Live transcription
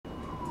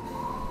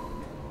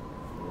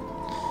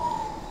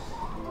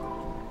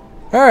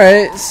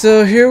Alright,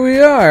 so here we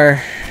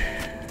are.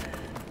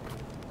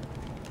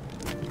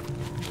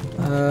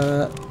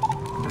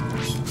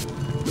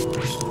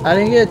 I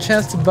didn't get a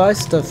chance to buy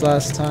stuff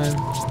last time.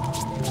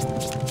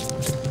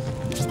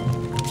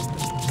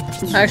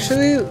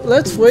 Actually,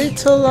 let's wait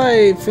till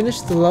I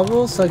finish the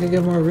level so I can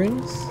get more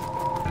rings.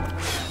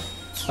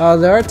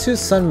 There are 2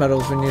 sun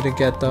medals we need to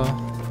get though.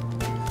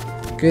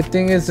 Good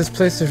thing is this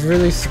place is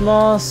really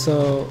small,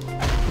 so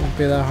it won't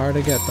be that hard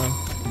to get them.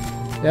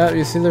 Yeah,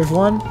 you see there's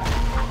one.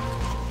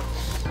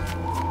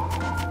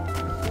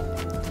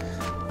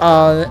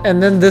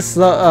 And then this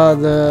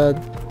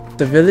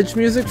the village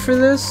music for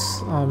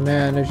this. Oh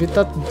man, if you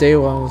thought the day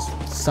one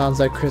sounds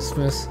like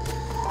Christmas,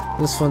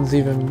 this one's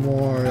even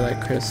more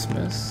like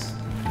Christmas.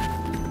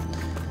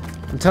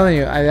 I'm telling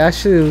you, I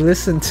actually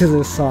listen to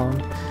this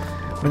song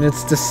when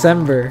it's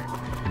December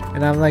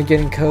and I'm like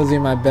getting cozy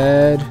in my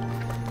bed.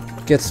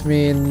 Gets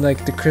me in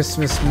like the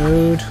Christmas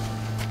mood.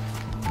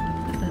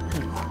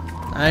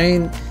 I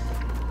mean,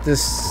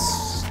 this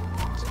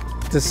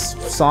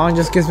song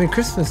just gives me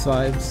Christmas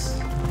vibes.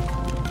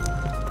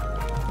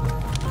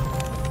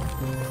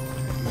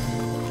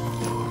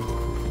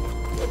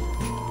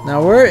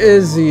 Now where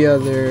is the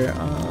other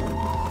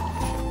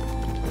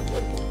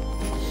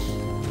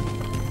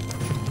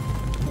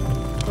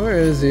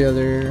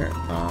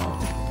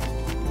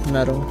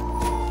medal?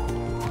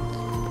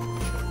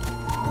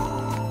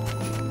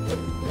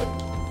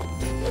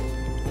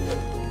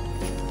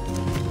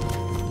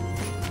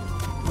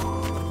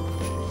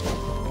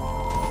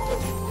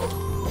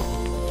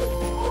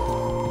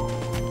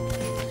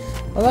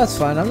 Oh, that's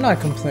fine. I'm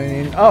not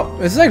complaining. Oh,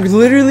 it's like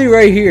literally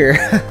right here.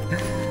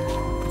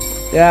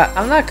 Yeah,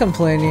 I'm not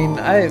complaining.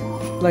 I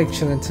like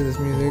chilling to this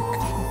music.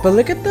 But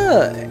look at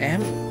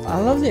I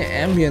love the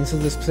ambience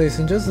of this place,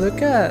 and just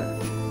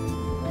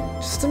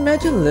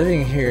imagine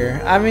living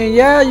here. I mean,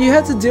 yeah, you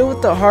have to deal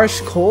with the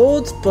harsh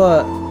colds,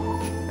 but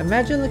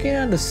imagine looking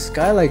at the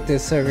sky like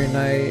this every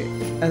night,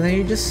 and then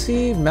you just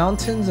see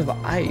mountains of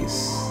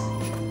ice.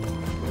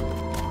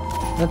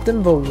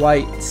 Nothing but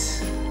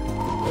white.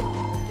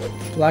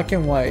 Black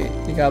and white.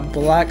 You got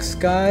black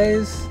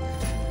skies,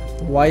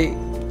 white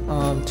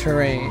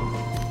terrain.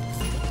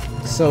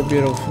 So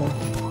beautiful.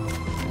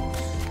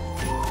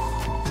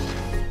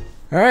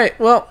 Alright,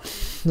 well,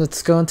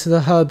 let's go into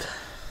the hub.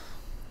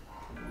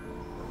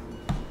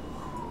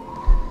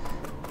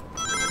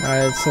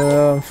 Alright,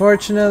 so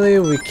unfortunately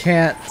we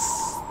can't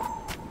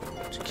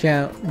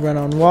run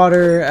on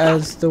water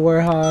as the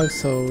Werehog,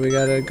 so we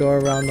gotta go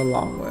around the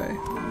long way.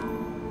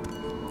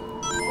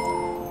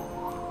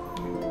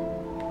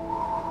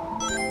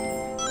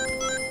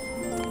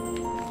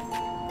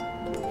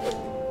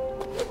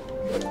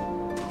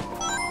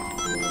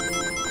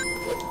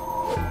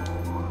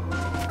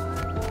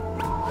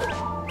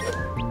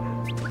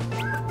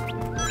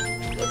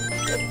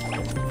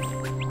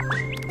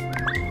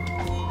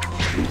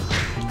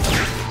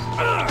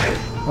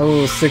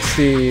 Oh,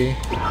 60.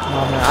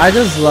 Oh man, I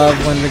just love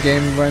when the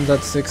game runs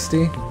at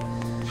 60.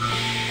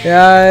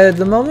 Yeah,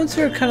 the moments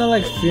are kind of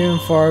like few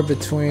and far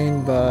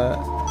between, but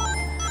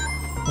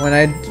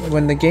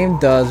when the game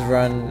does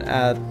run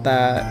at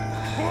that,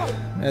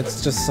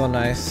 it's just so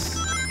nice.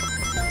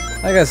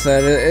 Like I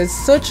said, it's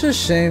such a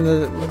shame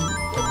that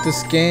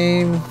this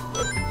game,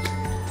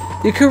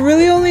 you could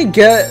really only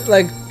get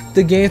like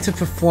the game to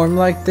perform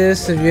like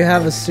this if you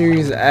have a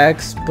Series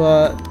X,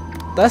 but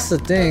that's the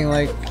thing,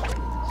 like,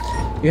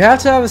 you have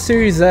to have a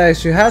Series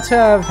X, you have to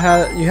have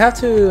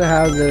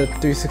the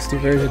 360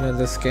 version of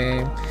this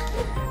game.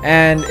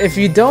 And if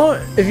you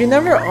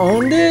never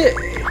owned it,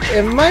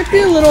 it might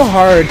be a little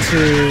hard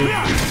to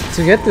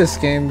get this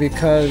game,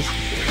 because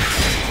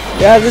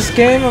yeah, this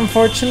game,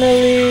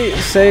 unfortunately,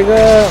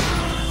 Sega,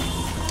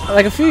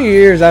 like a few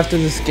years after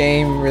this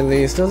game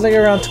released, it was like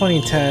around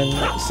 2010,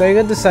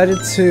 Sega decided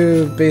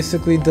to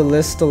basically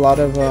delist a lot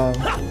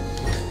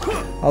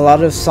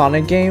of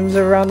Sonic games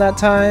around that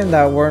time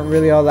that weren't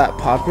really all that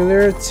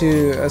popular,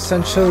 to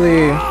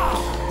essentially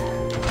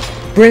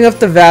bring up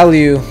the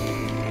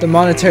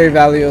monetary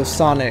value of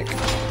Sonic.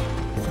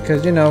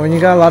 Because, you know, when you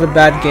got a lot of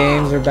bad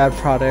games or bad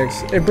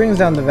products, it brings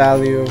down the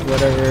value of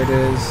whatever it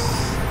is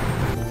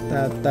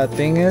that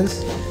thing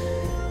is.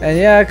 And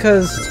yeah,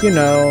 because, you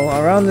know,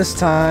 around this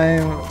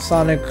time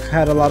Sonic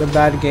had a lot of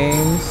bad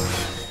games,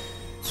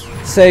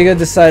 Sega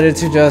decided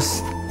to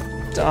just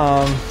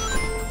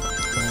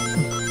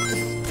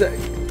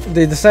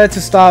they decided to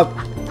stop.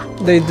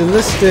 They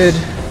delisted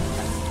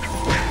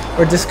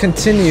or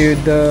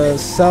discontinued the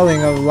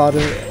selling of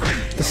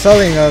the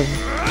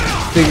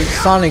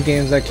Sonic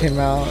games that came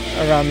out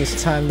around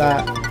this time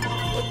that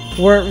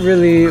weren't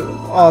really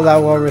all that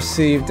well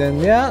received.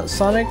 And yeah,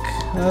 Sonic,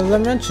 as I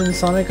mentioned,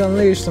 Sonic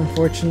Unleashed,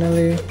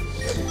 unfortunately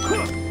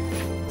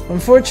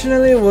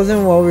it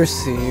wasn't well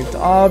received,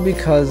 all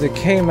because it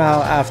came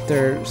out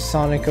after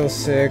Sonic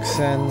 06,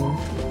 and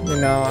you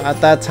know, at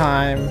that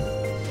time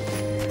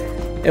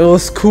it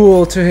was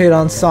cool to hate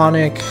on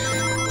Sonic,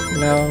 you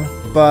know,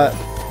 but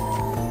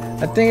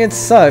I think it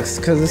sucks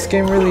because this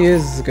game really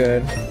is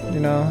good, you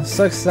know. It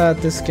sucks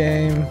that this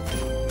game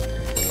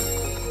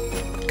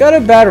got a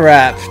bad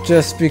rap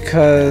just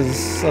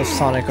because of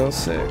Sonic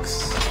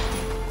 06.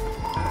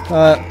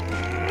 But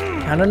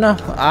I don't know.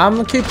 I'm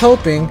gonna keep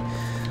hoping.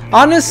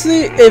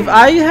 Honestly, if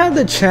I had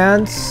the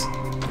chance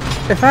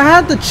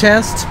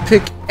to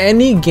pick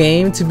any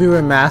game to be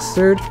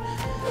remastered,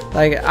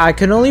 like I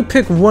can only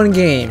pick one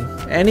game,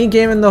 any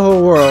game in the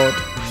whole world,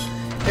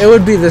 it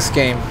would be this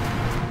game.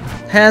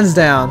 Hands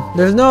down.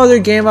 There's no other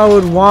game I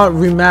would want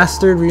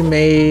remastered,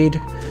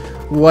 remade,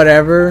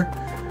 whatever,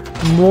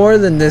 more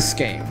than this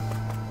game.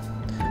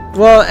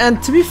 Well,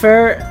 and to be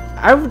fair,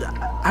 I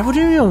wouldn't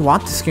even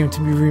want this game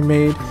to be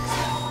remade.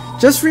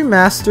 Just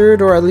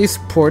remastered or at least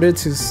ported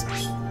to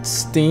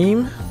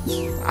Steam.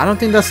 I don't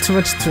think that's too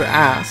much to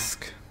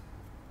ask.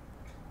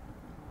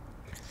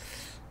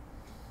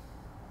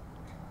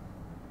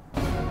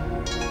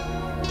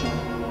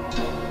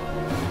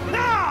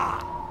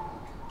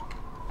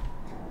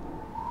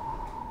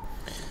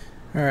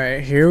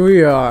 Alright, here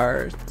we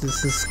are.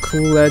 This is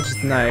Cool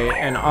Edge Night,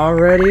 and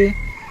already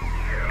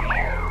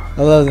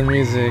I love the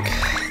music.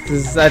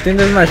 I think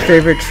this is my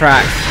favorite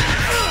track.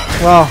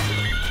 Well,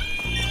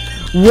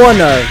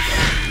 one of.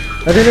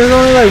 I think there's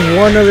only like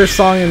one other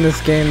song in this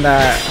game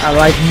that I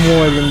like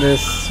more than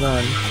this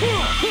one.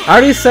 I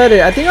already said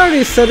it. I think I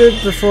already said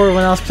it before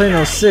when I was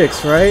playing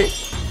 06, right?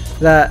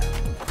 That.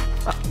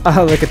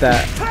 Oh, look at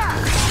that.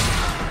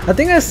 I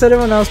think I said it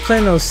when I was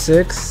playing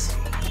 06,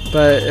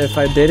 but if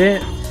I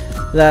didn't,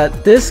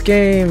 that this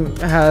game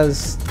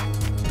has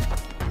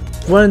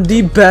one of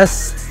the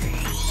best.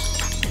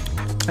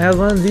 It has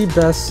one of the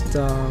best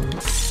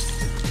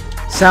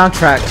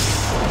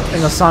soundtracks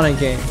in a Sonic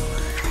game.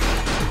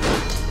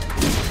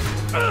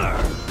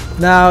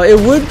 Now, it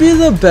would be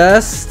the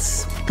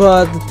best,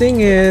 but the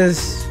thing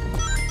is,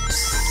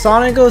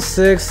 Sonic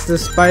 06,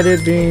 despite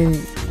it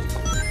being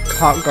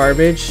hot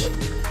garbage,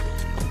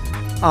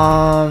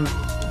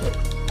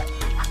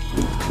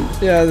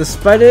 yeah,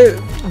 despite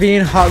it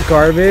being hot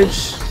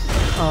garbage,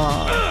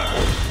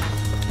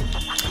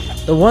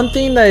 the one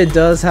thing that it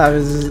does have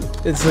is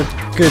it's a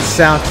good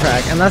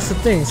soundtrack, and that's the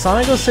thing.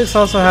 Sonic 06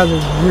 also has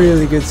a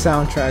really good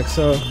soundtrack,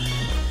 so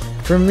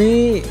for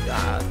me,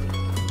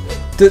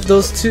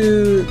 those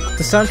two,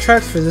 the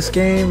soundtracks for this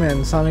game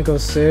and Sonic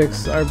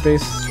 06 are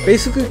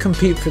basically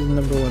compete for the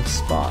 #1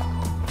 spot.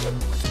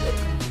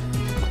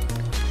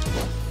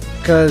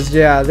 Cause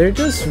yeah, they're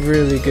just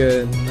really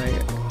good.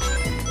 Like,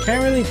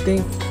 can't really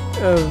think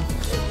of.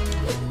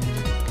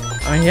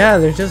 I mean, yeah,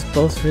 they're just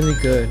both really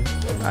good.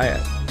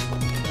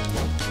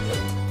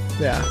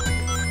 Yeah.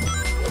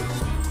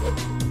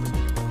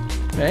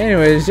 But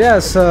anyways, yeah.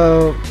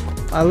 So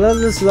I love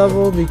this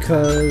level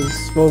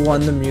because, well,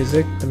 one, the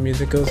music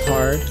goes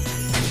hard.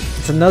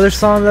 It's another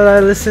song that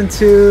I listen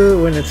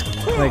to when it's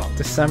like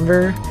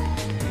December,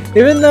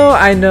 even though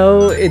I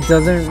know it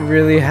doesn't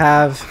really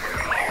have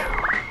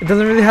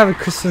a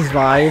Christmas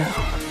vibe,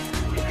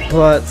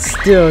 but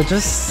still,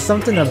 just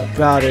something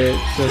about it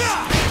just,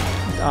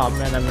 oh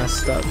man, I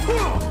messed up.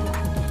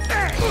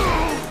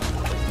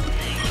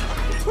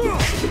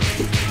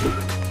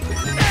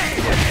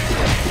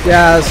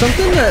 Yeah,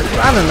 something that,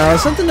 I don't know,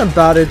 something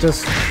about it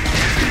just,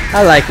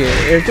 I like it.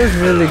 It just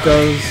really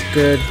goes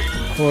good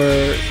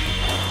for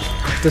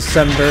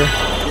December.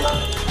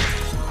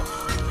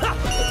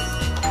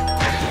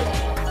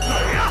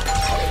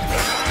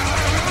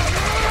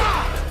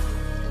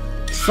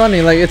 It's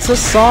funny, like, it's a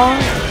song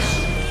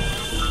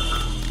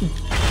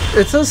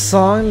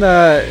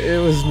that it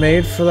was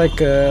made for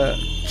like a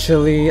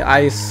chilly,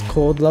 ice,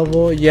 cold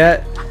level,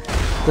 yet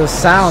the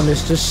sound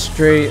is just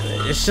straight,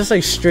 it's just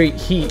like straight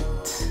heat.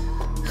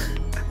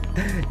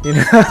 You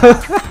know?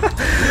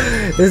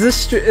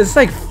 It's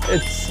like,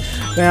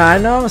 man, I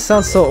know I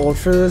sound so old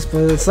for this,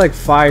 but it's like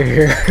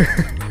fire.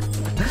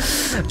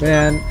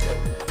 Man,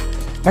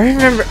 I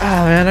remember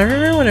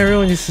when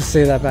everyone used to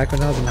say that back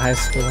when I was in high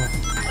school.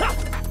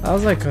 I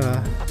was like,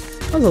 that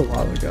was a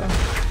while ago.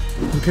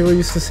 When people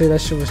used to say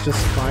that shit was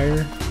just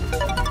fire.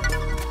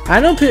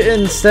 I know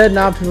instead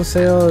now people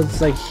say, oh,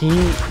 it's like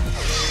heat.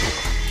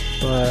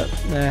 But,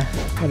 nah,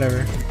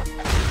 whatever.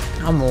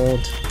 I'm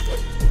old.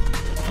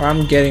 Or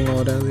I'm getting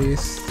old at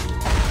least.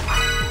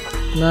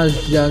 Not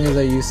as young as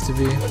I used to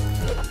be.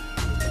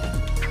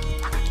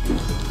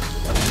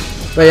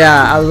 But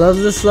yeah, I love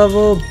this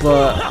level,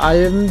 but I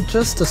am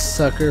just a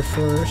sucker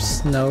for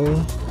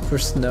snow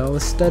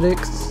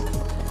aesthetics.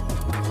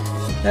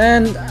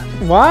 And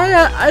why?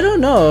 I don't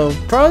know.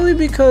 Probably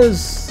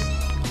because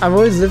I've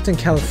always lived in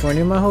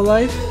California my whole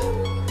life.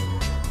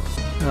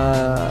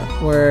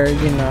 Where,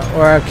 you know,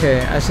 or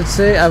okay, I should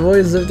say I've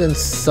always lived in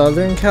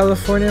Southern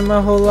California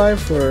my whole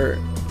life, where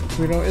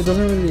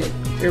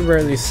it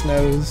rarely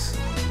snows.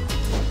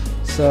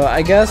 So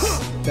I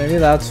guess maybe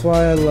that's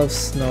why I love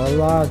snow a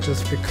lot,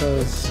 just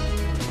because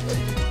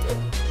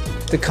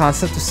the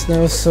concept of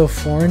snow is so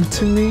foreign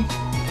to me.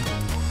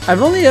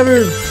 I've only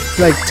ever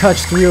like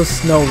touched real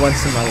snow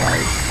once in my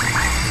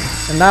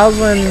life, and that was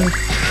when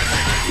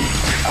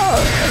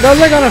that was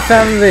like on a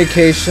family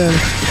vacation.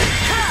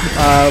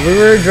 We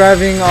were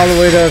driving all the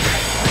way to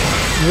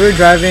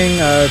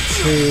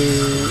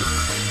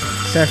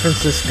San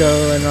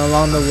Francisco, and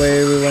along the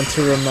way we went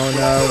to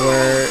Ramona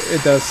where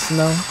it does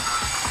snow.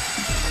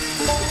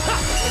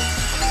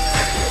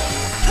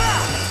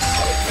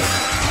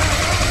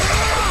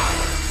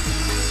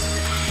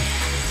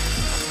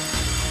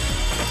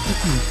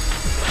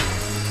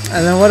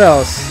 And then what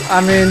else? I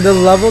mean, the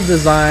level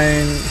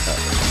design,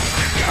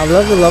 I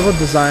love the level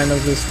design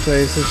of this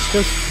place. It's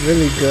just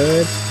really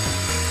good.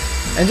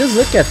 And just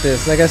look at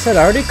this. Like I said,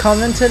 I already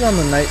commented on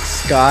the night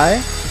sky,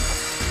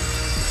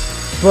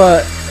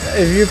 but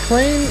if you're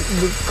playing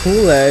the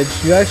Cool Edge,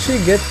 you actually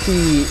get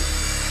the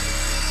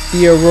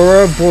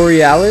aurora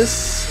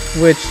borealis,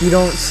 which you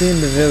don't see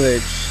in the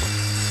village.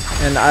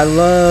 And I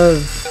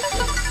love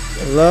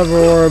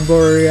aurora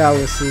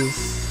borealises.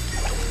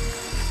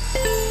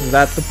 Is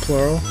that the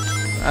plural?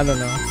 I don't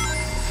know.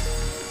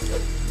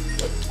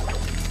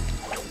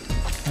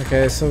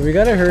 Okay, so we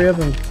gotta hurry up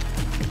and...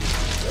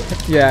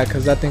 Yeah,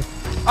 because that thing...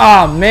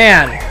 Oh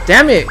man!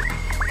 Damn it!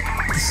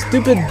 The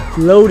stupid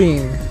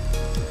loading.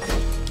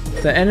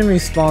 The enemy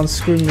spawn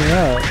screwed me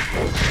up.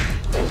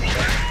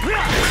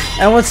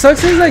 And what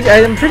sucks is, like,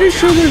 I'm pretty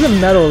sure there's a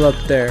medal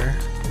up there.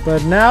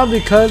 But now,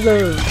 because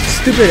of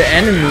stupid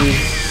enemies,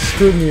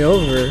 screwed me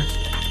over.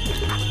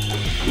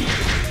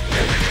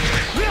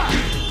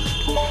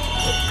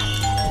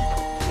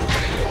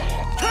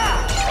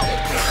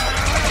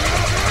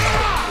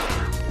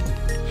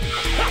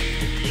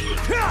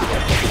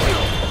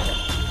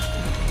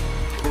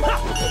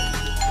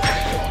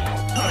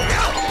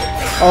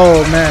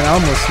 Oh man, I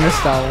almost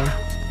missed that one.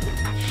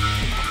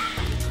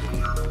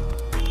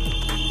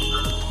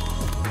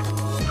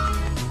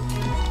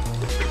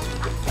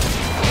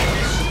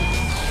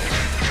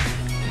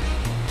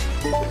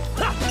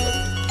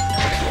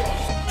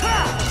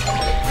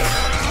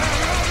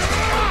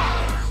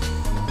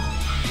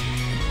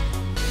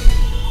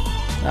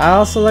 I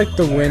also like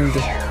the wind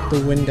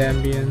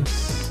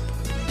ambience.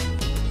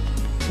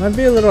 Might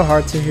be a little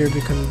hard to hear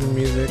because of the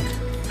music,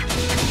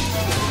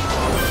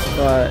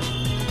 but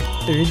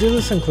if you do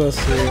listen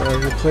closely, or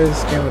if you play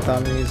this game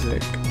without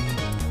music,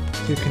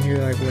 you can hear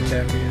like wind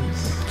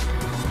ambience.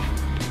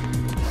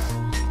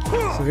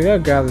 So we gotta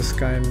grab this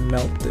guy and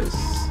melt this.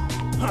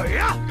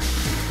 Alright,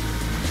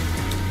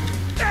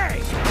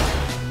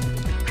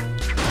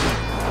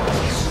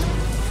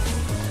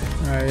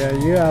 yeah,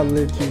 you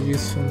outlived your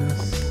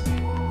usefulness.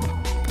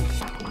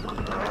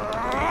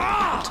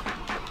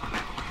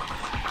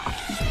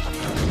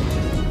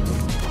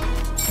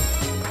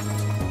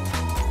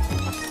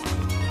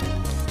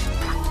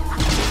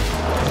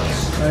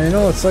 You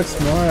know what sucks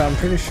more? I'm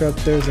pretty sure up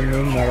there's a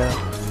moon medal.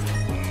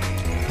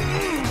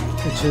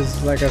 Which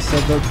is, like I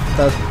said,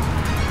 that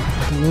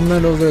moon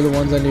medals are the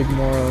ones I need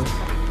more of.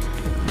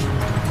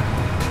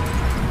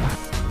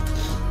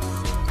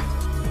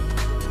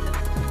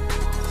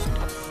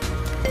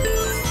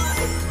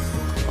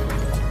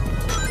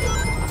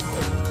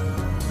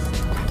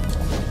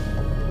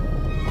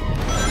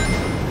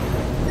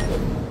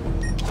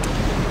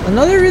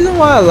 Another reason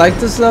why I like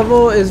this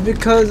level is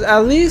because,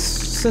 at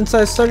least since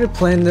I started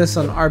playing this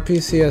on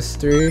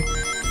RPCS3,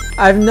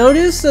 I've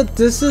noticed that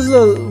this is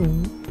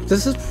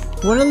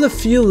one of the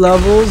few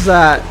levels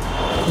that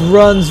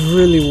runs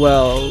really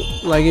well.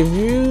 Like if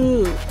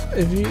you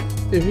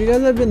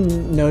guys have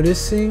been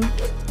noticing,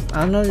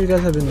 I don't know if you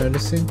guys have been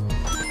noticing,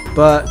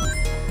 but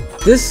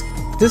this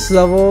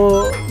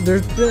level,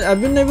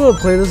 I've been able to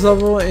play this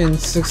level in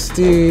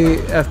 60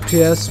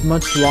 FPS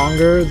much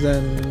longer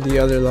than the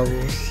other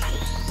levels.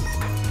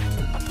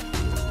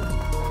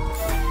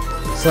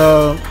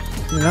 So,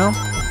 you know,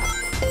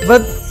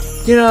 but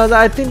you know,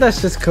 I think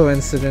that's just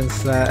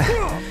coincidence. That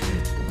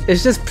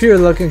it's just pure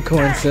luck and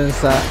coincidence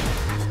that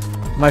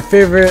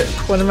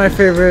one of my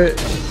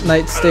favorite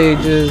night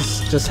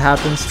stages just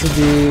happens to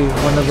be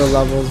one of the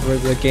levels where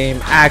the game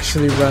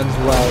actually runs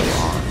well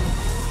on.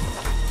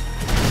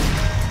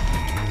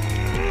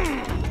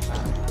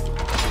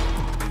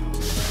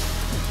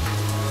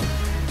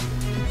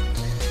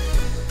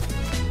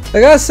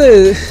 I gotta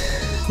say,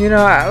 you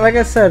know, like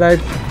I said, I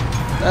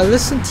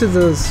listened to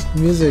this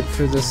music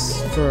for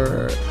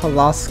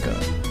Holoska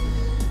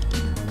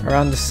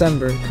around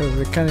December because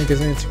it kind of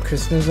gives me into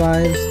Christmas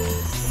vibes,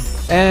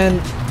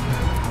 and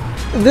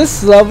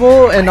this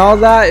level and all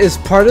that is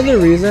part of the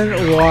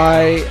reason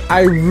why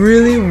I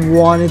really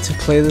wanted to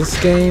play this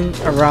game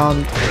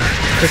around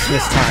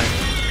Christmas time.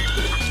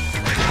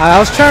 I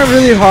was trying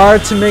really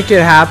hard to make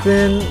it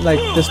happen like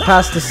this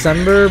past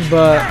December,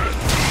 but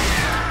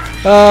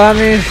I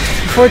mean,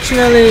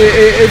 unfortunately,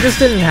 it just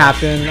didn't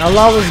happen. A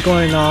lot was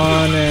going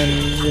on,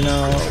 and you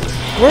know,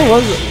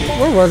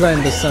 where was I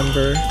in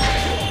December?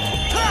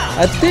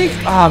 I think,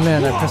 oh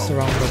man, I pressed the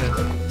wrong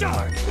button.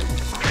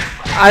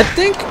 I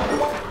think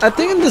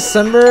in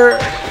December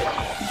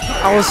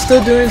I was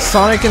still doing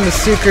Sonic and the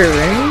Secret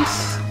Rings.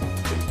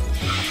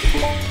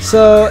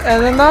 So,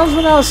 and then that was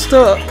when I was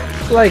still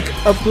like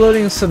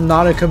uploading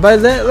Subnautica. By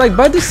then, like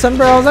by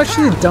December, I was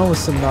actually done with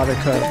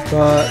Subnautica,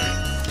 but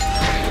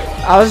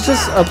I was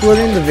just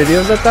uploading the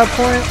videos at that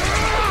point.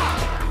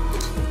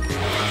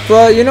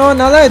 But you know what,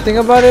 now that I think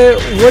about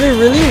it, what it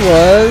really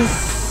was,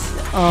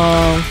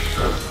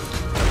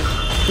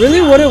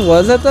 Really what it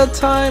was at that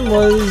time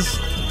was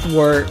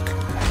work.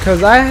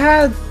 Cause I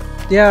had,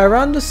 yeah,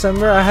 around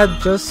December I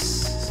had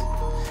just,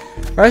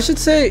 or I should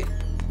say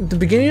the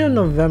beginning of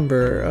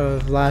November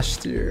of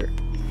last year,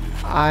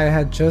 I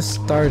had just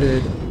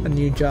started a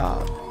new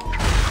job.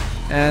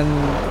 And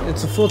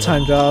it's a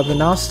full-time job,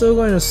 and I was still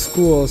going to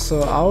school,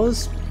 so I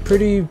was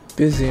pretty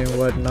busy and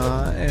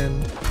whatnot.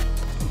 And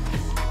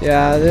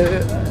yeah,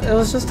 it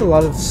was just a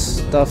lot of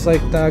stuff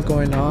like that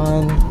going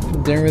on.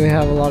 Didn't really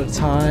have a lot of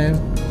time.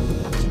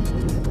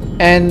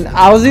 And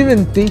I was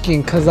even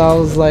thinking, because I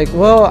was like,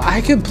 well,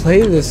 I could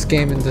play this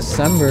game in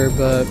December,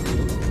 but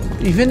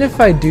even if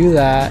I do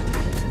that,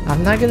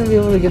 I'm not going to be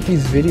able to get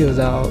these videos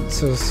out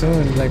so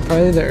soon. Like,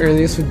 probably the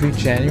earliest would be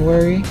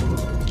January.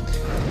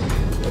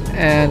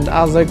 And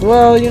I was like,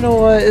 well, you know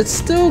what, it's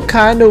still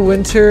kind of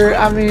winter.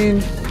 I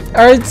mean,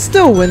 or it's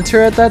still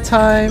winter at that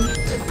time.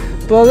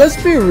 But let's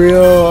be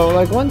real,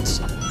 like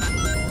once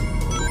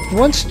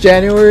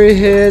January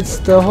hits,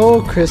 the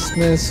whole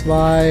Christmas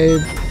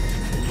vibe,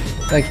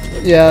 like,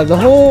 yeah, the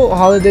whole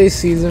holiday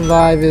season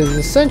vibe is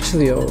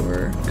essentially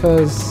over.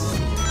 Cause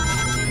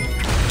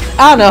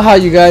I don't know how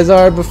you guys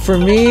are, but for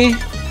me,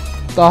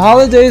 the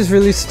holidays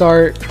really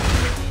start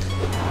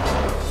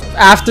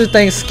after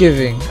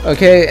Thanksgiving,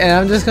 okay? And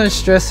I'm just gonna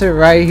stress it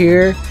right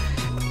here.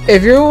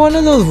 If you're one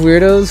of those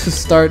weirdos who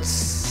starts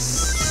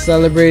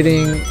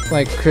celebrating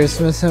like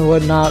Christmas and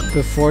whatnot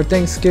before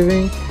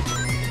Thanksgiving,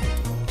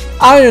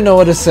 I don't even know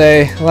what to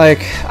say.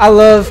 Like, I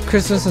love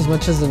Christmas as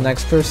much as the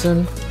next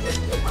person.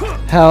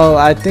 Hell,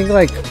 I think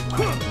like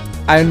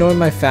I annoy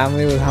my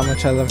family with how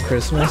much I love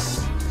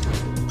Christmas.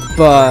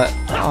 But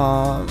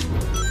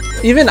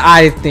even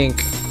I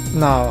think,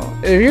 no,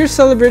 if you're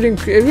celebrating,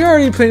 if you're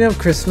already putting up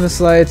Christmas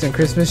lights and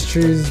Christmas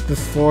trees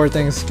before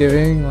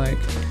Thanksgiving, like,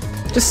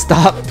 just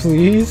stop,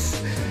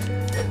 please.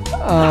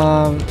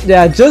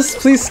 Yeah, just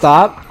please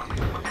stop.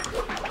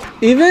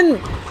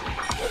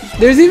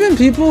 There's even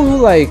people who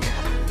like,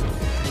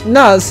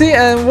 no, see,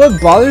 and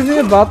what bothers me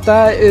about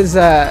that is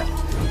that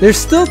there's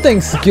still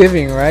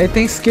Thanksgiving, right?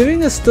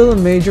 Thanksgiving is still a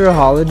major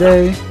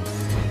holiday.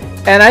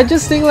 And I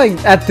just think like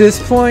at this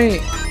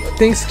point,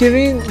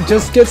 Thanksgiving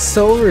just gets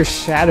so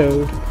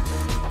overshadowed.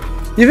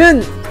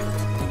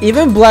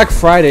 Even Black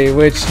Friday,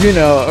 which, you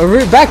know,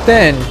 back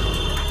then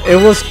it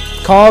was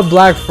called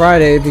Black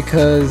Friday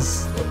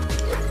because,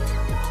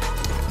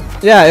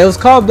 yeah, it was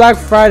called Black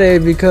Friday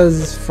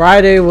because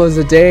Friday was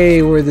the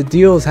day where the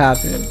deals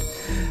happened.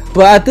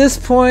 But at this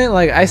point,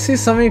 like, I see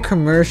so many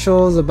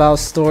commercials about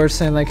stores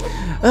saying like,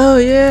 oh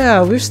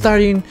yeah, we're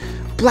starting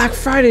Black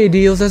Friday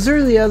deals as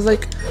early as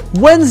like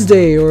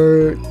Wednesday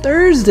or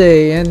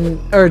Thursday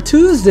or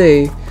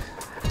Tuesday.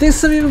 I think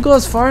some even go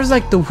as far as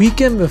like the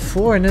weekend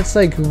before, and it's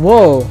like,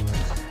 whoa,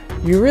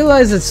 you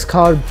realize it's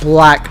called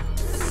Black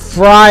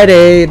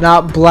Friday,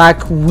 not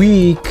Black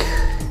Week.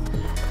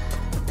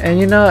 And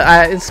you know,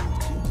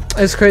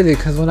 it's crazy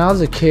because when I was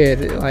a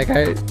kid, like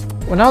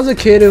when I was a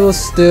kid, it was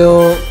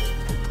still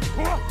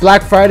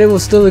Black Friday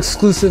was still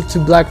exclusive to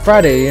Black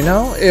Friday, you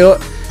know?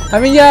 I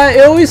mean, yeah,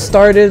 it always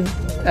started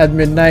at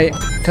midnight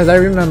because I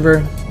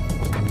remember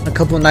a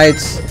couple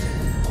nights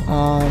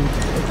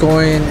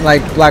going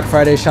like Black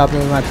Friday shopping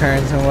with my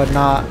parents and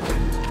whatnot,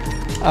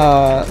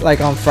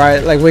 like on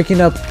Friday, like waking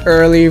up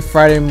early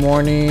Friday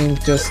morning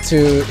just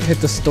to hit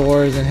the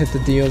stores and hit the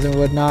deals and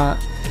whatnot.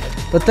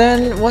 But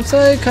then once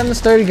I kind of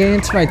started getting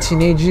into my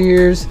teenage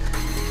years,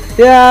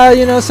 yeah,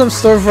 you know, some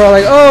stores were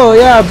like, oh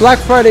yeah, Black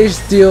Friday's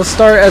deals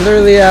start as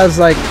early as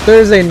like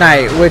Thursday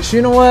night, which,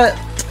 you know what,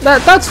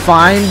 that's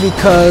fine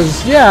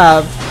because,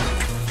 yeah,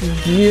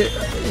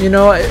 you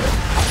know,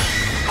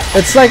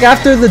 it's like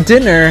after the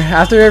dinner,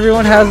 after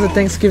everyone has the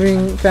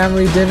Thanksgiving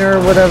family dinner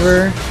or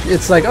whatever,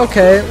 it's like,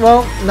 okay,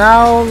 well,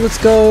 now let's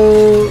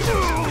go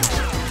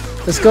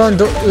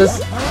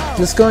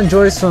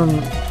enjoy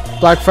some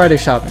Black Friday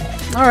shopping.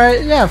 All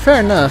right, yeah, fair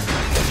enough.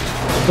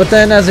 But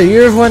then as the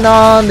years went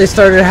on, they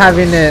started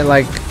having it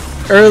like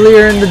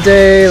earlier in the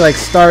day, like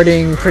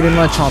starting pretty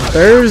much on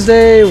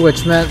Thursday,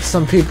 which meant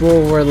some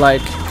people were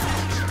like,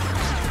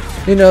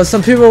 you know,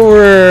 some people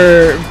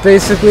were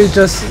basically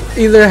just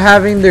either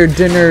having their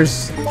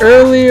dinners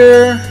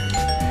earlier,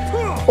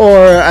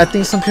 or I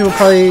think some people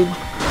probably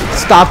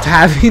stopped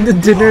having the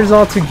dinners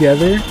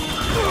altogether.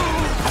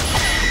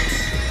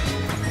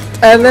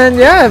 And then,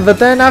 yeah, but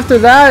then after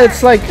that,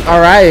 it's like,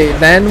 alright,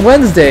 then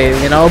Wednesday,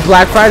 you know,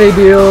 Black Friday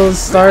deals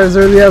start as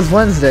early as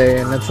Wednesday,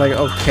 and it's like,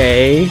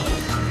 okay.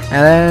 And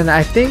then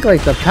I think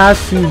like the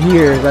past few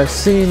years, I've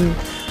seen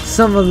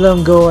some of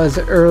them go as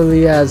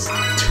early as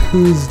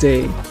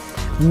Tuesday.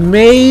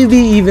 Maybe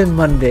even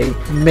Monday,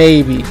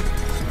 maybe.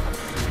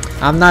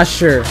 I'm not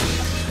sure.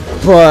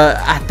 But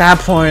at that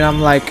point,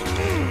 I'm like,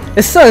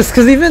 it sucks,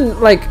 because even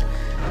like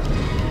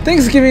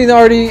Thanksgiving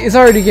is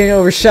already getting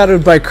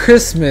overshadowed by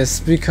Christmas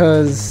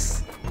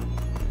because,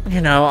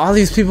 you know, all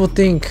these people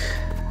think,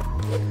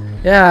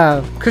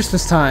 yeah,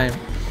 Christmas time.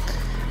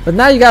 But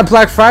now you got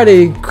Black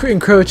Friday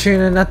encroaching,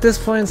 and at this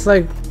point it's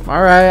like,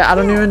 alright, I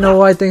don't even know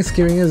why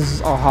Thanksgiving is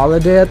a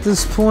holiday at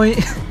this point.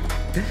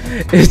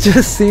 it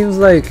just seems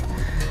like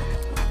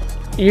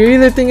you're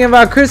either thinking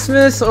about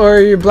Christmas or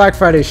you're Black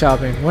Friday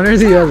shopping, one or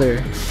the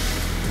other.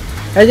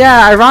 And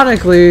yeah,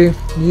 ironically,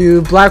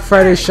 you Black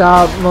Friday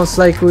shop most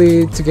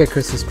likely to get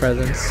Christmas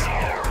presents.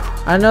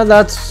 I know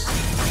that's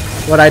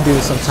what I do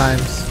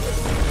sometimes.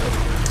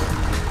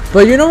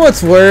 But you know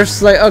what's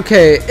worse? Like,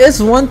 okay, it's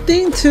one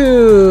thing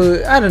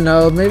to, I don't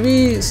know,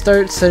 maybe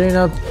start setting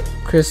up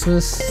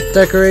Christmas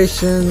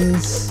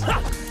decorations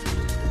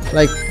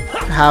like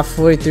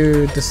halfway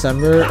through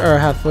December or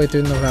halfway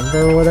through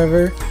November or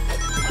whatever.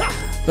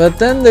 But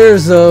then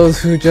there's those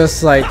who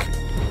just like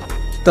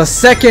the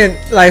second,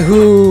 like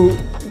who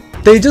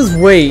they just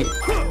wait.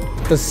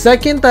 The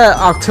second that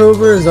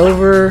October is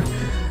over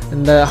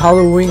and the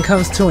Halloween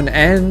comes to an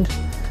end,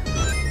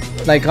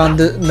 like on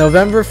the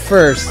November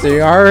 1st,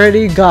 they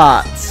already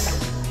got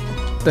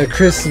the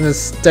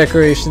Christmas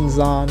decorations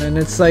on, and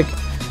it's like,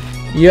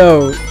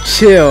 yo,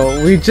 chill.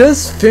 We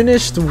just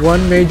finished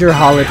one major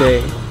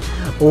holiday.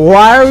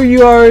 Why are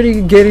you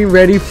already getting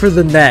ready for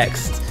the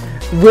next?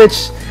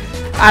 Which,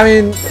 I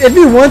mean, it'd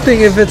be one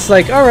thing if it's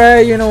like,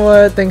 alright, you know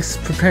what,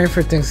 preparing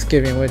for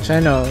Thanksgiving, which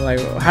I know, like,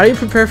 how do you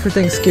prepare for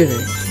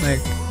Thanksgiving?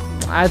 Like,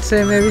 I'd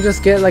say maybe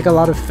just get like a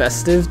lot of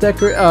festive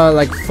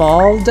like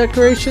fall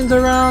decorations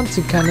around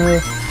to kind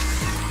of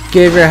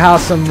give your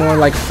house a more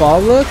like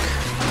fall look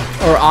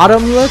or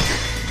autumn look.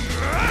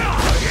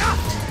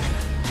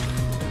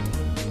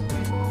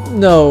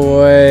 No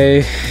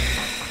way.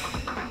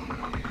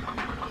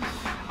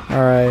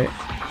 Alright,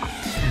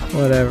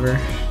 whatever.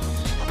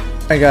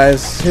 Alright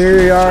guys, here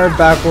we are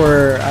back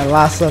where I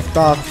last left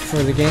off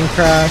before the game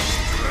crashed.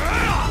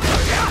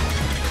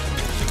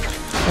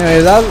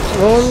 Anyway, what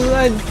was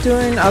I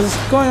doing? I was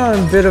going on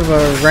a bit of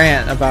a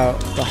rant about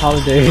the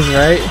holidays,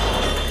 right?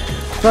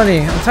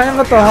 Funny, I'm talking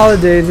about the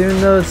holidays even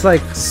though it's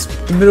like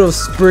the middle of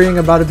spring,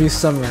 about to be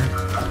summer.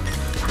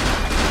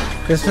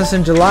 Christmas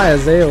in July,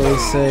 as they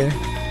always say,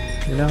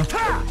 you know?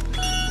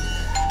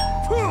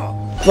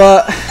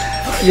 But,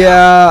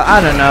 yeah, I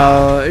don't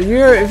know.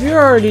 If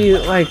you're already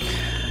like,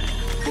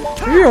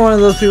 if you're one of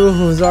those people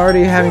who's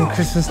already having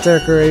Christmas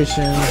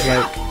decorations,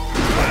 like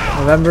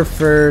November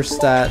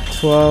 1st at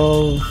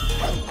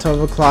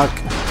 12 o'clock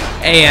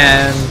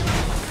a.m.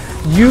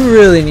 you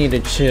really need to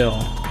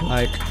chill.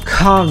 Like,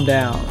 calm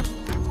down.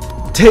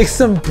 Take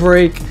some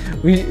break.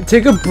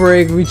 Take a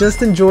break. We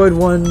just enjoyed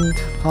one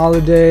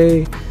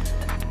holiday,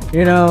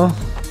 you know.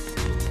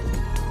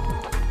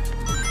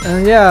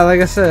 And yeah,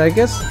 like I said, I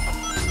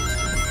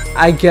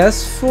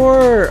guess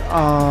for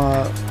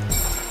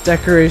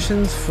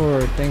decorations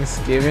for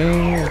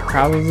Thanksgiving,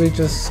 probably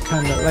just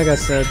kind of, like I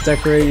said,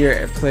 decorate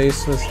your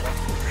place with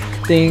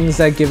things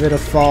that give it a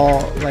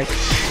fall, like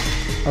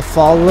a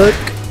fall look,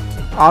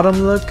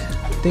 autumn look,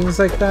 things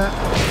like that.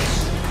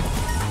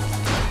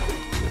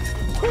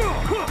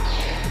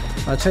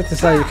 Check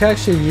this out, you can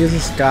actually use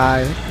this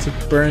guy to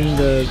burn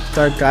the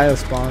Dark Gaia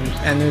spawn,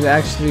 and it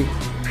actually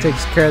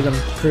takes care of them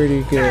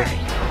pretty good.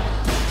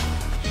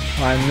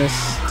 Oh, I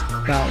missed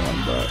that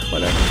one, but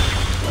whatever.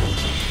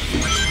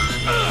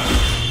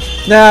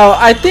 Now,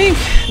 I think,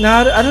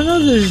 I don't know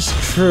if this is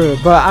true,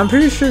 but I'm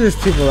pretty sure there's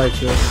people like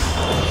this.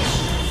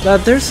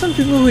 That there's some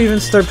people who even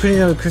start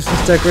putting up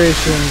Christmas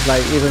decorations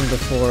like even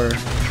before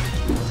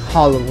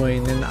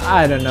Halloween, and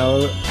I don't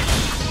know.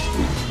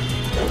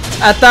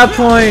 At that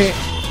point,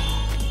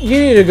 you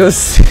need to go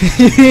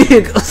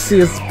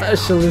see a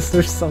specialist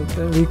or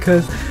something,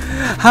 because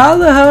how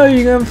the hell are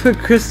you gonna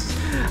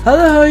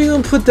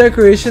put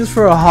decorations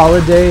for a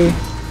holiday?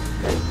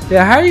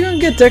 Yeah, how are you gonna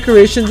get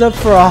decorations up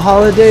for a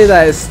holiday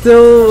that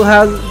still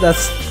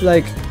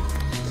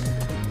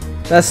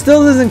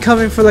isn't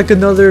coming for like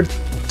another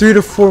 3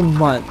 to 4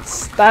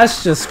 months?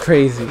 That's just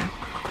crazy.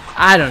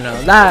 I don't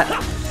know,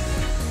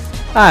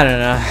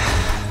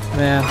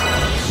 man.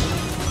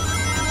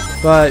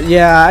 But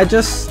yeah,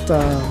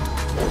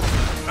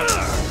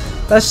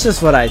 that's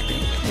just what I think.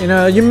 You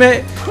know,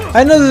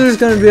 I know there's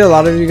gonna be a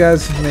lot of you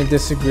guys who may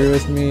disagree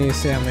with me,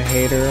 say I'm a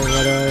hater or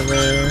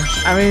whatever.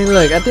 I mean,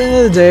 look, at the end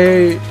of the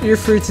day, you're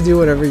free to do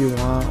whatever you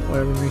want,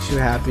 whatever makes you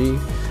happy.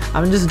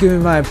 I'm just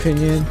giving my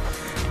opinion,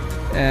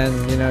 and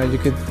you know, you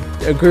could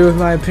agree with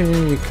my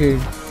opinion, you could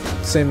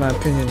say my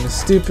opinion is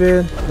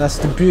stupid. That's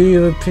the beauty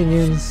of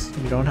opinions.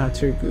 You don't have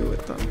to agree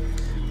with them.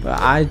 But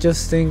I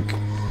just think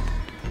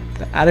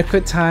the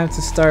adequate time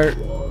to start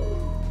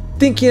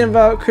thinking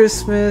about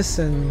Christmas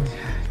and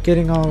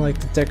getting all like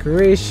the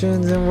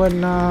decorations and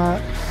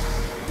whatnot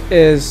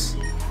is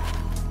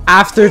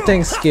after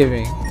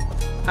Thanksgiving.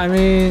 I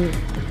mean,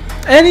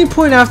 any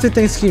point after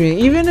Thanksgiving,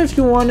 even if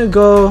you want to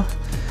go,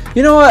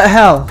 you know what,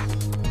 hell,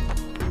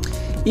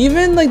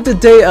 even like the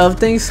day of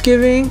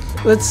Thanksgiving,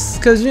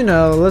 cause you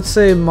know, let's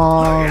say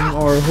mom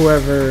or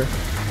whoever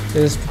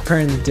is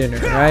preparing the dinner,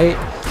 right?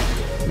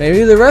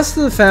 Maybe the rest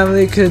of the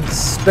family could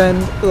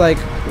spend like,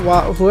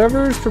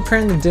 whoever is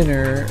preparing the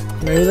dinner,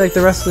 maybe like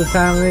the rest of the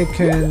family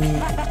can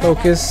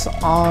focus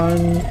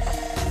on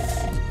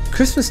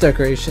Christmas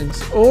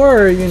decorations.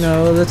 Or, you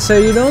know, let's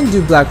say you don't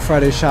do Black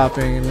Friday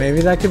shopping,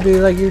 maybe that could be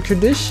like your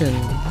tradition.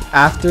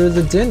 After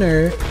the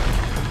dinner,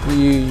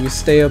 You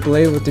stay up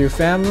late with your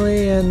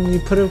family and you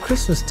put up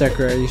Christmas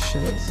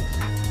decorations.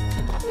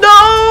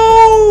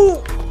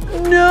 No!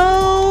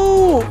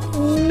 No!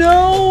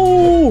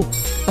 No!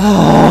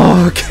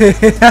 Oh, okay.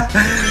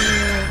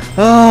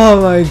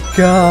 Oh my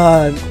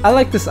god. I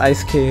like this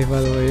ice cave,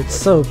 by the way. It's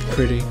so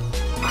pretty.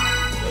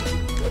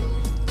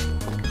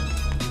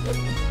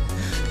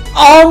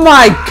 Oh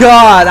my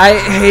god!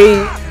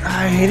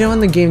 I hate it when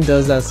the game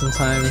does that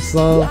sometimes.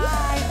 So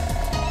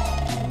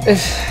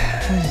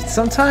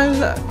sometimes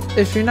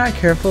if you're not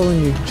careful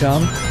when you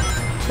jump,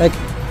 like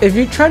if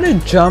you try to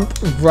jump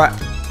right,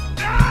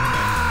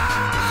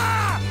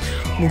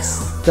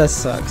 that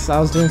sucks. I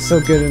was doing so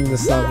good in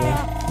this level.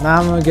 Now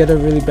I'm gonna get a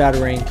really bad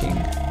ranking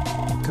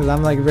because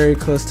I'm like very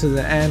close to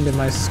the end and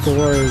my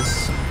score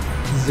is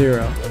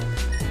 0.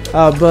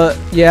 But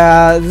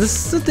yeah,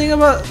 this is the thing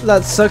about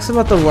that sucks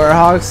about the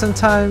Werehog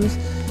sometimes,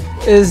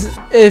 is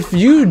if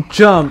you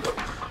jump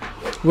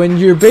when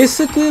you're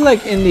basically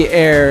like in the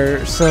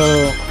air.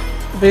 So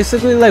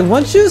basically like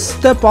once you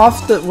step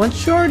off the,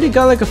 once you already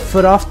got like a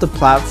foot off the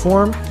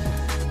platform,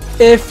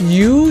 if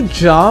you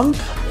jump,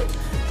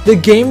 the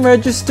game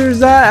registers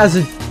that as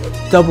a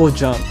double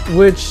jump,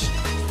 which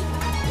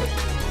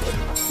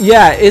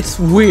yeah, it's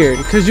weird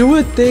because you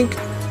would think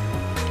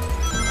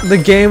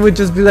the game would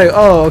just be like,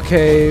 oh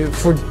okay,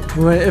 for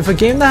if a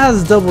game that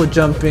has double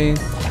jumping,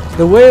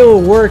 the way it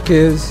will work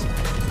is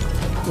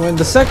when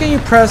the second you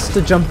press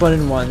the jump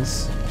button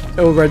once,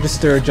 it will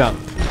register a jump.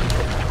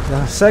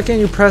 The second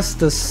you press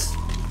this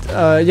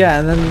yeah,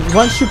 and then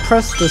once you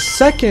press the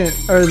second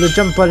or the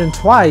jump button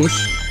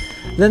twice,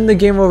 then the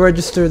game will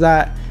register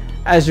that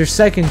as your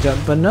second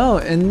jump. But no,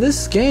 in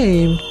this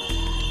game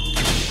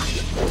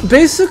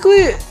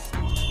basically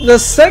the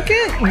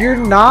second you're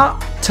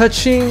not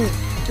touching,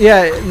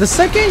 yeah, the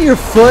second your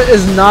foot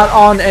is not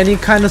on any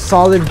kind of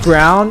solid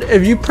ground,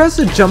 if you press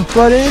the jump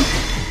button,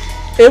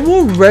 it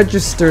will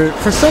register,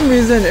 for some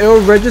reason it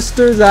will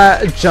register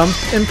that jump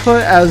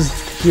input as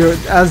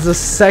the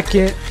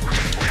second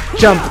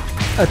jump,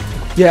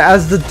 yeah,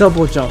 as the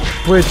double jump,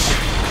 which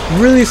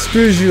really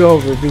screws you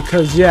over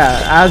because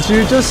yeah, as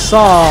you just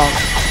saw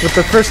with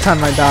the first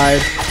time I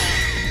died,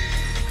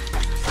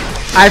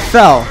 I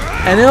fell,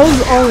 and it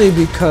was only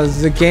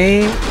because the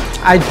game,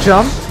 I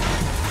jumped,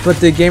 but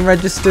the game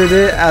registered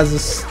it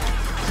as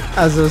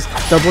a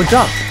double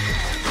jump.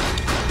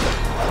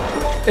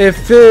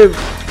 If the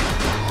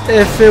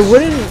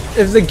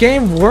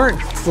game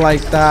weren't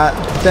like that,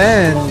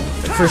 then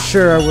for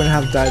sure I wouldn't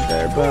have died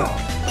there. But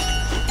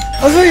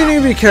also you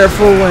need to be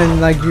careful when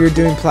like you're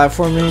doing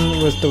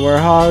platforming with the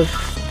Werehog,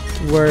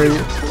 where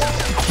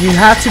you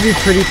have to be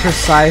pretty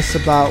precise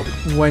about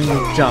when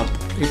you jump,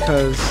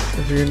 because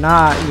if you're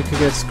not, you could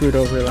get screwed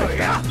over like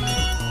that.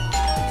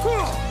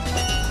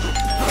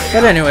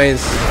 But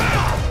anyways,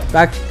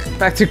 back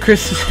to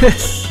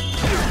Christmas.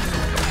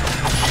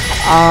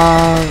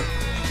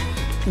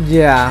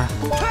 Yeah,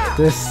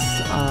 this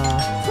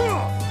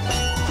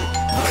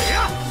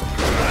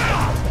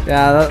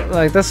yeah,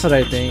 like that's what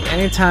I think.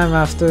 Anytime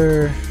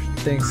after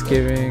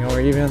Thanksgiving or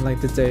even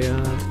like the day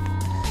of,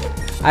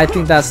 I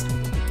think that's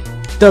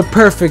the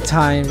perfect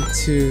time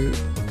to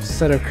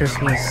set up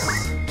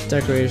Christmas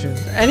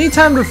decorations.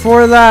 Anytime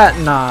before that,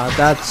 nah,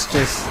 that's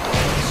just,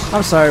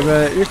 I'm sorry,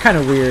 but you're kind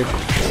of weird.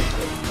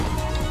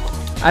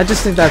 I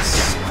just think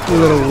that's a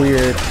little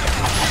weird.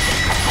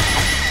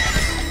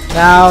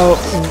 Now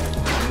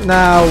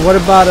what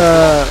about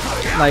a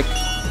like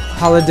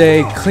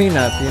holiday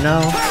cleanup, you know?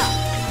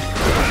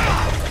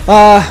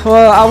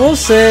 Well, I will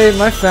say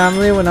my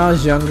family when I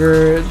was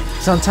younger,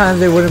 sometimes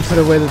they wouldn't put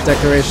away the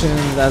decorations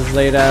as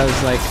late as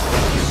like,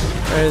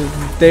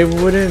 they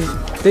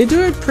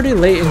do it pretty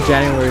late in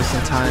January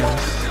sometimes.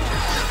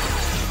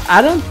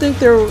 I don't think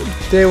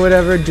they would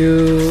ever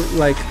do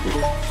like,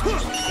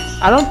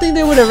 I don't think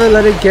they would ever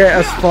let it get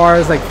as far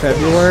as like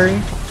February.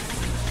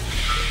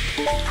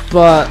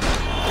 But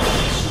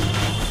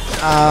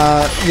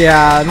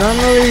yeah,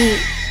 normally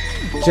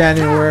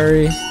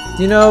January,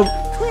 you know,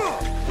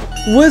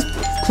 with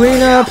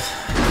cleanup,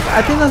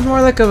 I think that's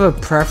more like of a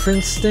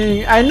preference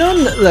thing. I know,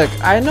 look,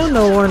 I know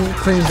no one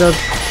cleans up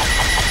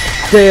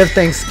day of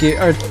Thanksgiving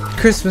or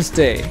Christmas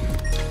Day.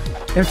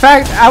 In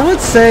fact, I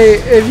would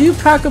say if you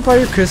pack up all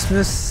your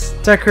Christmas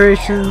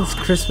decorations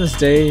Christmas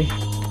Day,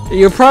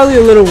 you're probably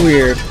a little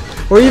weird,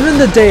 or even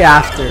the day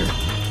after,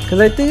 because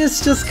I think it's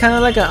just kind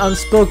of like an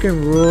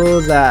unspoken rule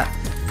that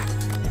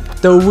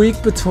the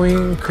week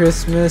between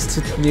Christmas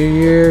to New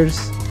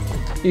Year's,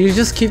 you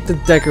just keep the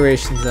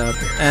decorations up.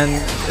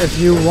 And if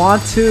you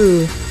want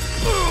to,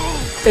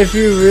 if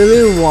you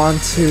really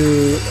want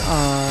to,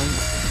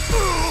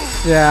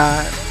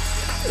 yeah,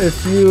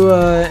 if you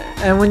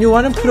and when you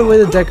want to put away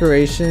the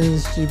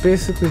decorations, you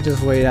basically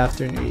just wait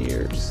after New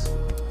Year's.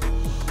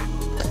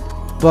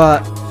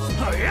 But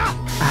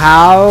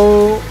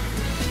how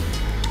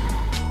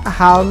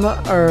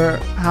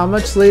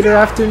much later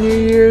after New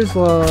Year's?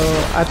 Well,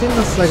 I think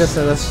that's, like I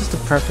said, that's just a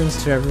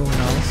preference to everyone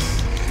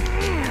else.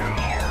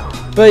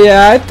 But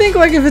yeah, I think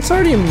like if it's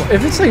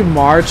like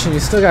March and you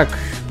still got,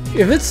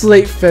 if it's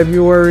late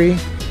February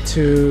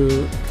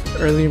into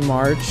early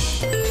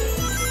March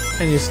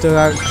and you still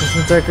got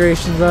Christmas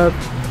decorations up,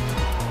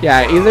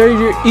 yeah,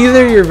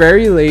 either you're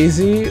very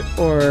lazy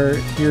or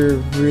you're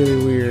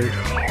really weird.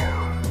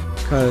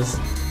 Cause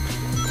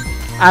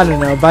I don't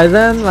know, by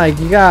then like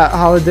you got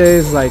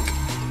holidays like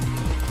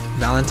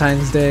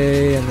Valentine's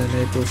Day and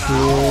then April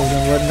Fools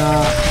and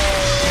whatnot.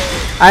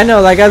 I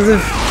know, like as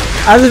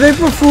if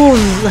April Fools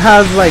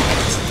has like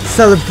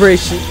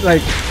celebration,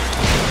 like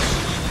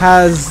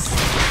has,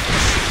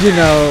 you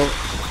know,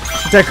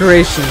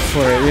 decoration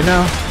for it, you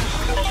know?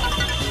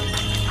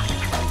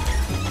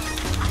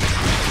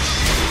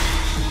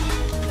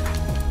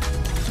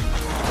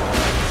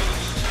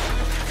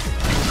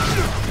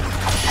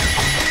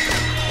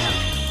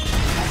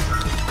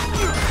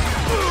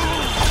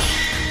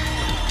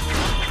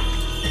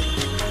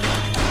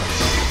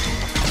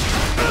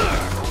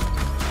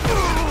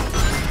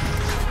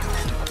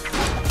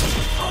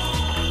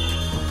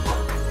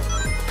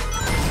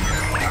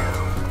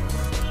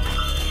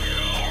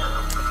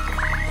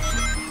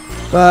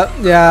 But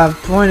yeah,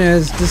 point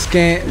is, this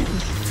game,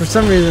 for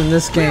some reason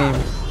this game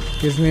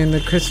gives me in the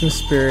Christmas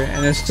spirit,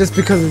 and it's just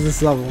because of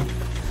this level.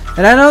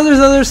 And I know there's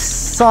other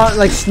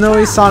like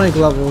snowy Sonic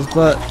levels,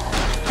 but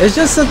it's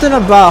just something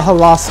about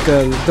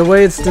Holoska, the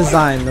way it's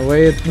designed, the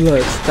way it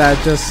looks, that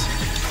just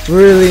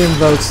really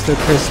invokes the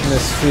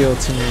Christmas feel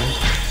to me.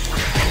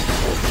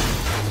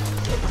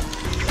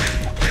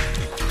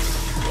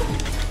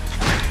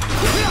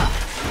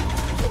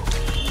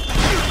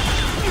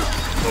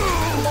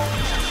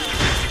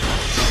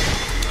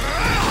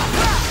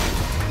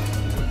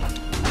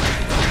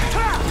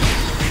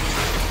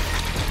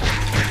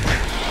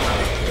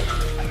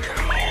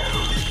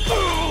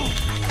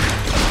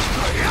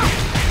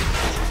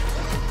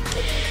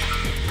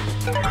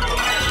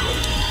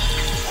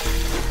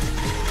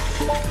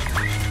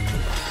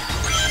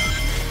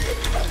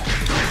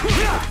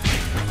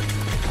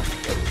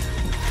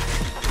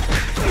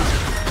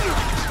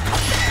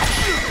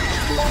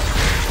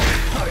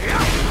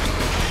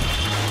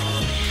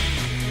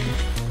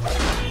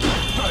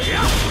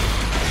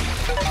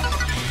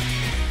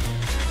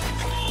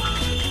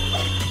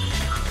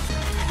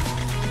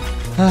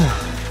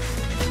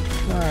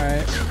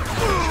 Alright.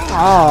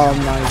 Oh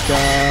my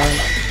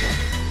god.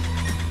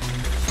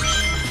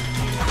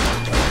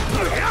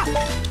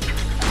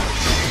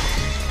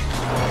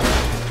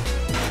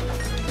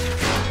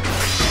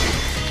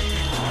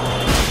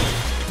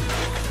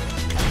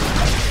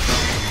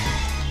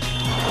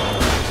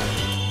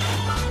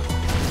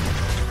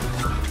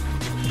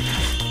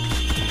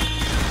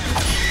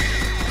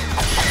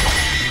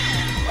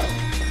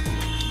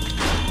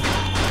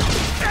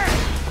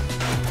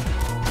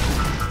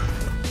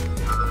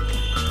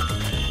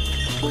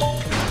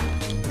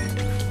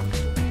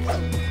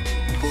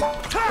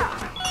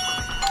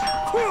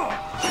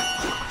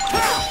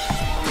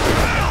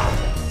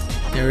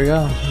 There we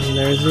go, and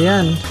there's the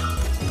end.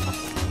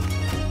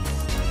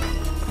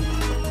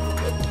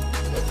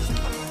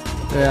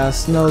 Yeah,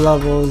 snow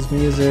levels,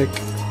 music,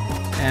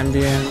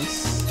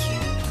 ambience,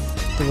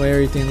 the way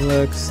everything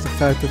looks, the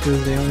fact that this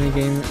is the only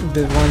game,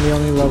 one of the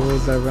only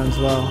levels that runs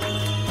well.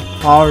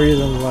 All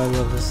reasons why I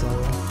love this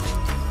level.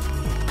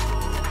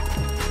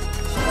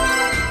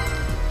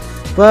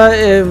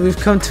 But we've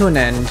come to an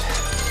end.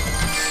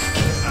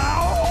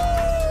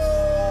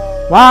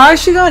 Wow, I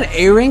actually got an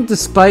A rank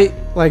despite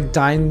like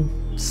dying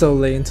so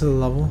late into the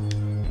level.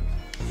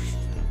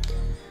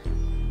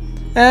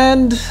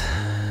 And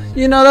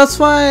you know, that's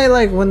why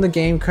like when the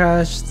game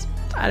crashed,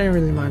 I didn't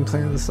really mind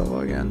playing this level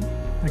again.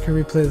 I can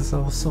replay this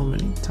level so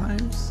many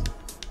times.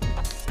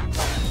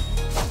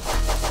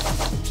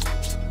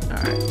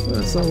 Alright, so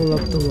let's level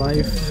up the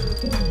life.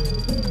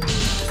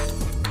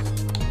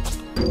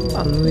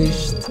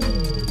 Unleashed.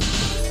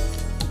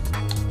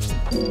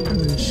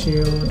 And then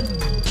shield.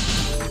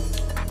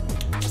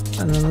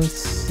 And then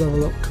let's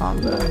level up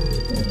combat.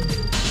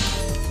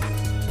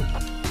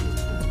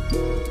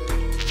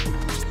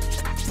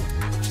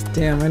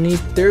 Damn, I need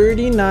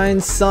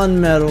 39 sun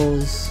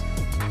medals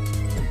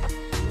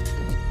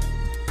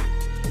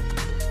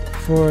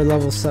for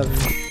level 7.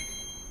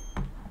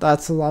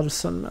 That's a lot of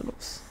sun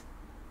medals.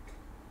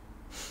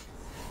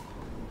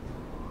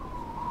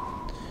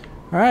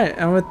 Alright,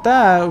 and with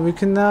that, we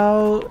can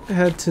now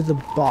head to the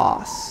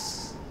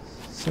boss.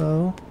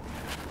 So,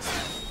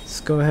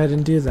 let's go ahead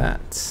and do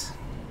that.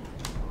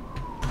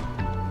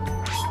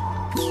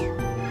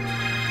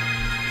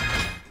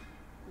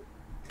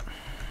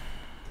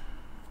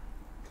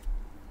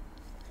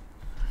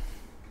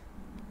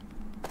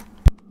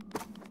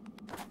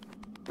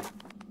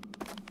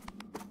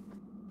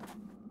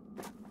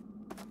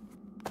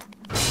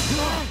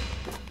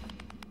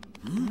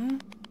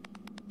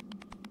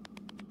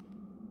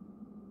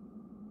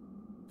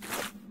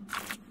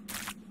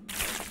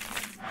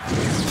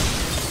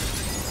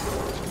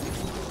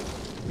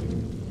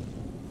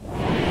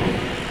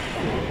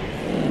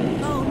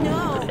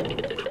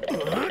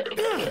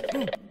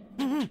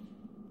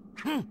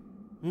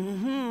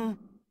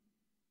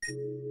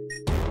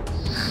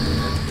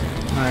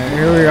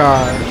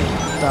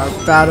 our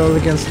battle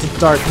against the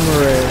Dark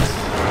Murray.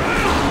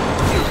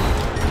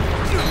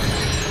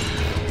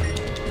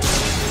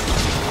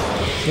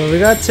 So we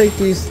gotta take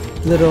these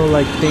little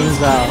like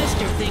things out.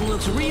 This thing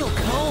looks real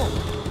cool.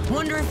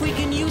 Wonder if we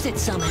can use it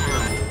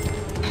somehow.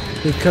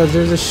 Because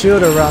there's a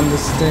shield around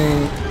this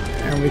thing,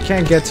 and we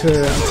can't get to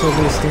it until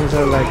these things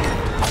are like,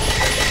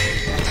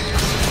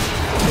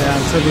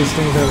 until these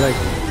things are like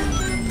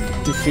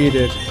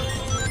defeated.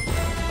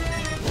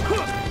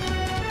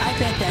 I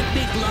bet that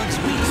big lug's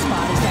weak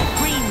spot is that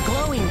green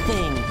glowing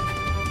thing.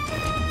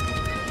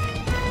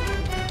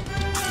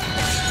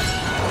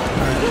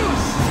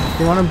 Alright,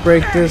 you want to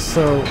break this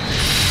so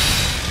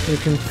we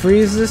can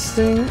freeze this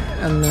thing,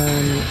 and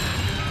then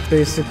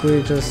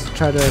basically just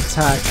try to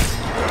attack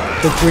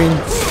the green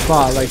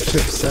spot like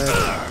Chip said.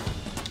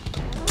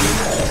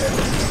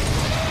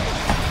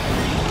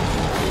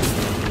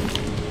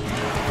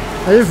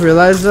 I just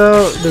realized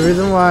though, the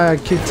reason why I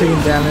keep taking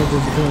damage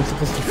is because I'm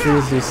supposed to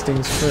freeze these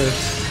things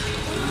first.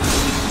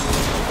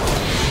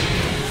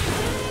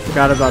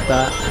 Forgot about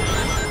that.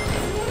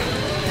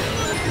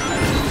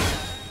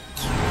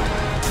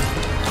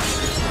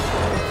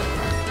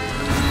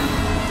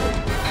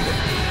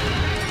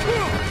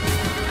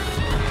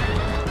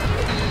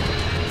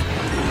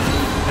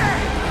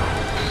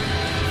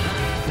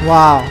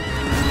 Wow.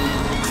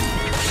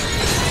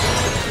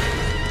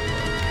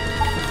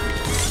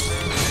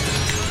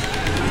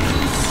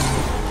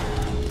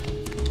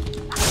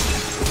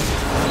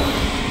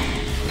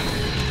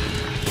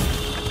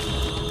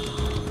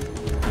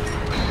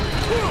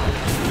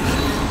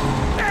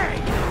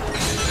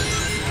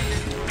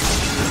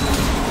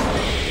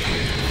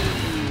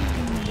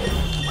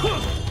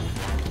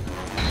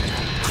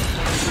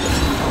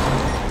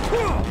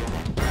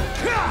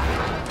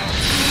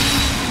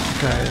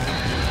 Okay.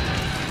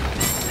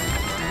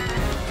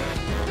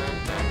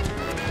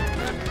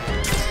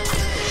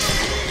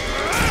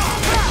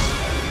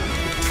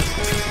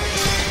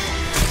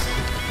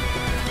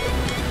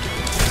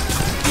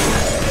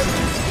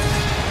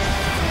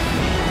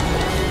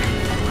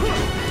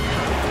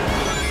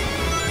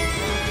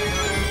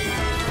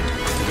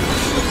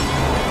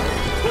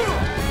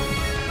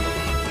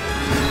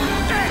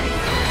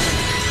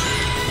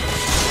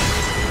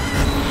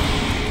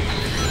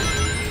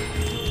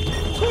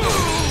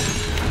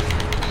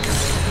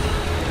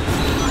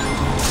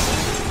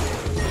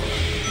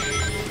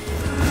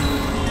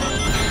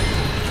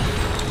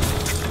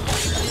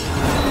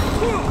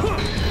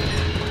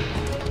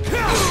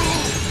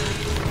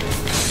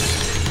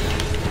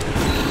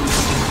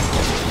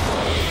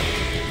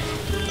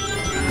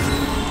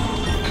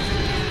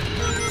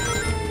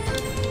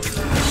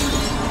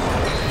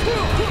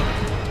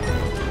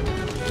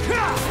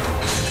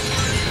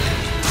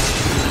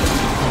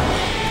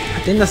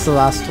 I think that's the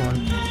last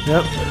one.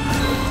 Yep.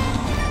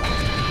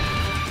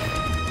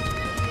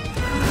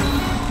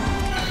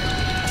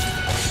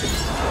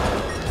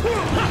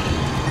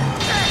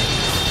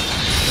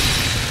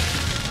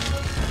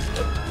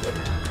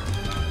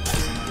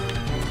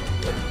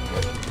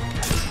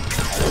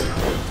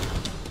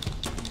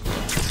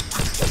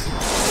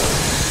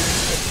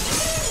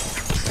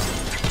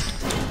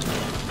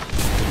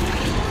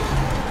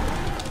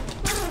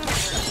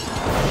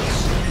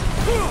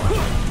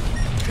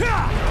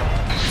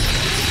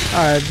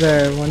 Alright,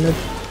 there. When it,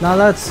 now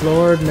that it's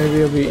lowered,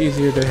 maybe it'll be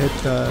easier to hit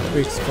the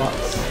weak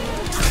spots.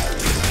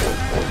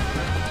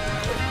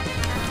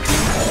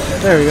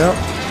 There we go.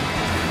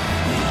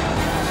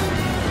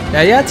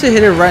 Yeah, you have to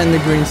hit it right in the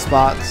green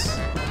spots,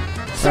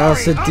 or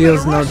else it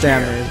deals no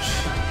damage.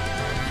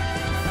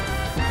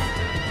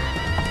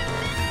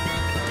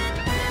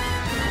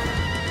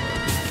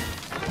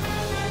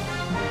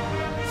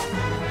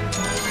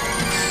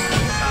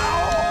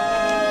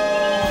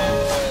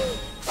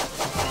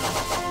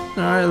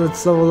 Alright,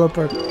 let's level up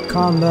our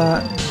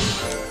combat.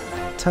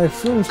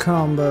 Typhoon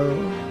combo.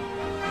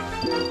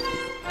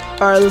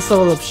 Alright, let's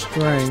level up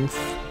strength.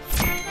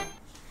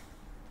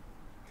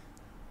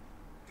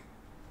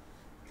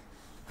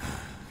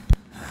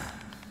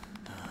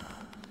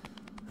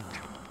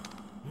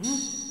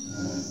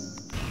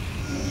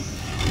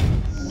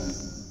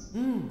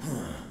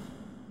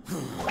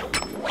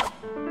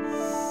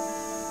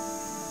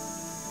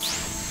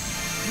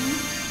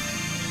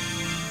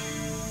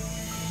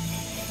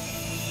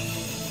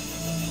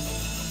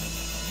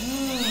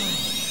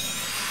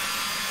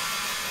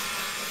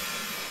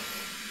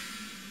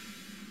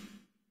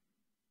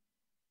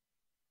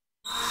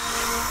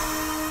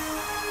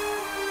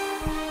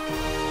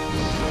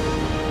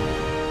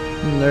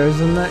 And there's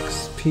the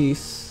next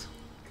piece.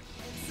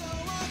 So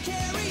I'll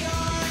carry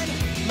on.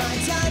 My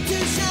time to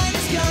shine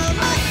has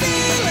come.